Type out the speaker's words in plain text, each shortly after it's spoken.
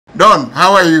Don,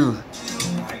 how are you?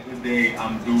 Hi, good day.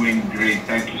 I'm doing great.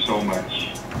 Thank you so much.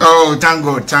 Oh, thank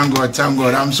God, thank God, thank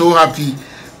God. I'm so happy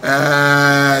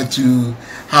to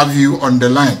have you on the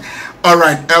line. All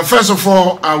right. First of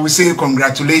all, I will say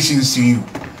congratulations to you.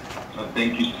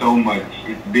 Thank you so much.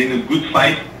 It's been a good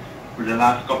fight for the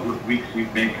last couple of weeks.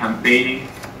 We've been campaigning,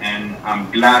 and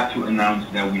I'm glad to announce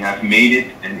that we have made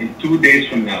it. And in 2 days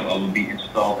from now, I will be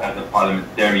installed as a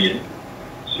parliamentarian.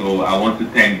 So I want to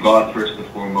thank God first and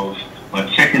foremost.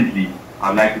 But secondly,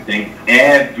 I'd like to thank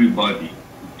everybody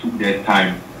who took their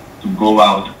time to go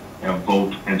out and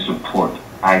vote and support.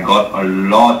 I got a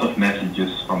lot of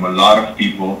messages from a lot of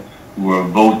people who were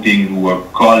voting, who were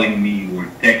calling me, who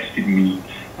were texting me,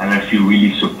 and I feel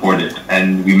really supported.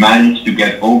 And we managed to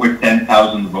get over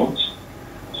 10,000 votes.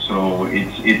 So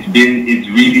it's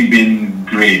really been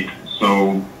great.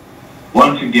 So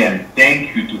once again,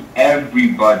 thank you to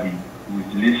everybody who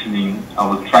is listening. I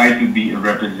will try to be a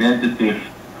representative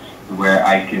where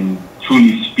I can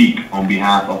truly speak on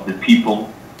behalf of the people.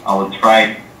 I will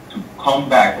try to come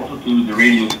back also to the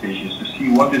radio stations to see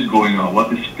what is going on,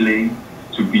 what is playing,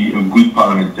 to be a good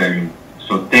parliamentarian.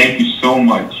 So thank you so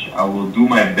much. I will do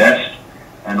my best,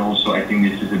 and also I think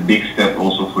this is a big step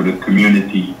also for the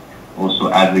community, also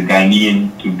as a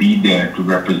Ghanaian, to be there to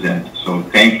represent. So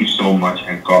thank you so much,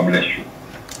 and God bless you.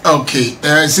 Okay,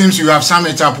 it seems you have summed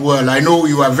it up well. I know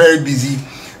you are very busy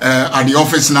at the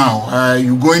office now.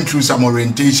 You're going through some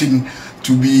orientation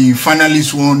to be finally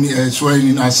sworn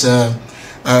in as a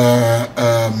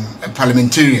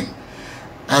parliamentarian.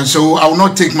 So I will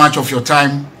not take much of your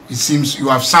time. It seems you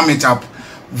have summed it up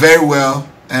very well,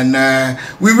 and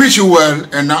we wish you well.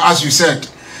 And as you said,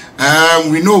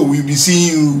 we know we'll be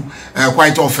seeing you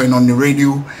quite often on the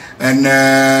radio, and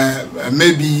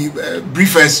maybe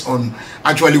brief us on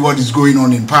actually what is going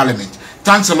on in Parliament.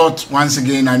 Thanks a lot once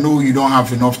again. I know you don't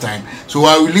have enough time, so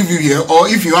I will leave you here, or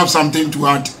if you have something to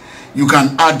add, you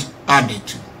can add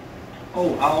it.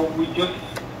 Oh, we just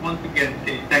once again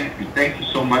say thank you. Thank you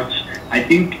so much. I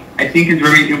think it's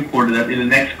very important that in the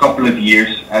next couple of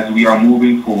years, as we are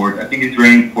moving forward, I think it's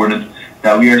very important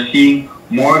that we are seeing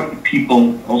more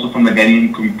people also from the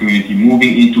Ghanaian community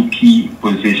moving into key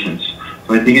positions.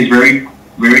 So I think it's very,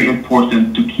 very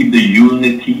important to keep the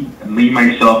unity. Me,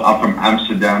 myself, I'm from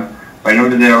Amsterdam. I know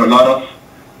that there are a lot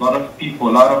of people,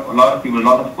 a lot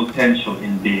of potential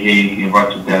in The Hague, in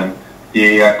Rotterdam.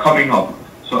 They are coming up.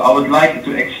 So I would like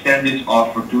to extend this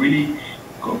offer to really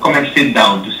come and sit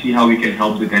down to see how we can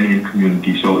help the Ghanaian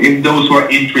community. So if those who are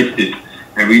interested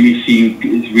and really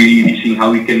seeing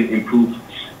how we can improve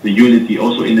the unity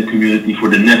also in the community for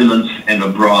the Netherlands and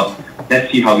abroad,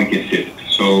 let's see how we can sit.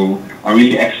 So I'm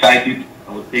really excited.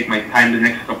 I will take my time the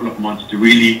next couple of months to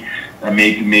really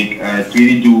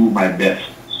really do my best.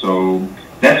 So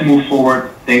let's move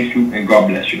forward. Thank you, and God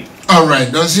bless you. All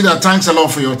right, Don Ceder, thanks a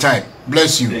lot for your time.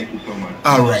 Bless you. Thank you so much.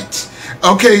 All right.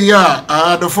 Okay, yeah.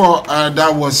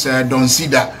 That was Don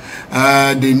Ceder,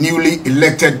 the newly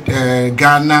elected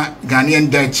Ghanaian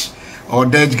Dutch or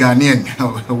Dutch Ghanaian.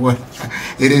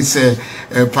 It is a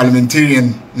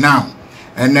parliamentarian now,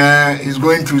 and he's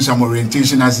going through some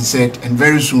orientation, as he said, and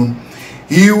very soon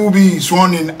he will be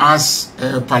sworn in as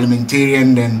a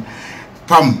parliamentarian. Then,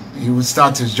 he will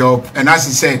start his job. And as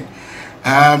he said,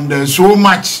 there's so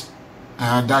much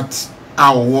that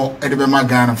our work at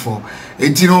Ghana for.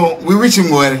 You know, we wish him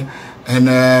well, and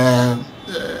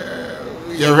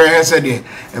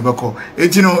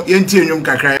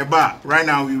right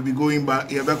now we will be going back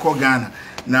Ghana.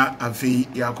 Now, I feel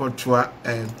you are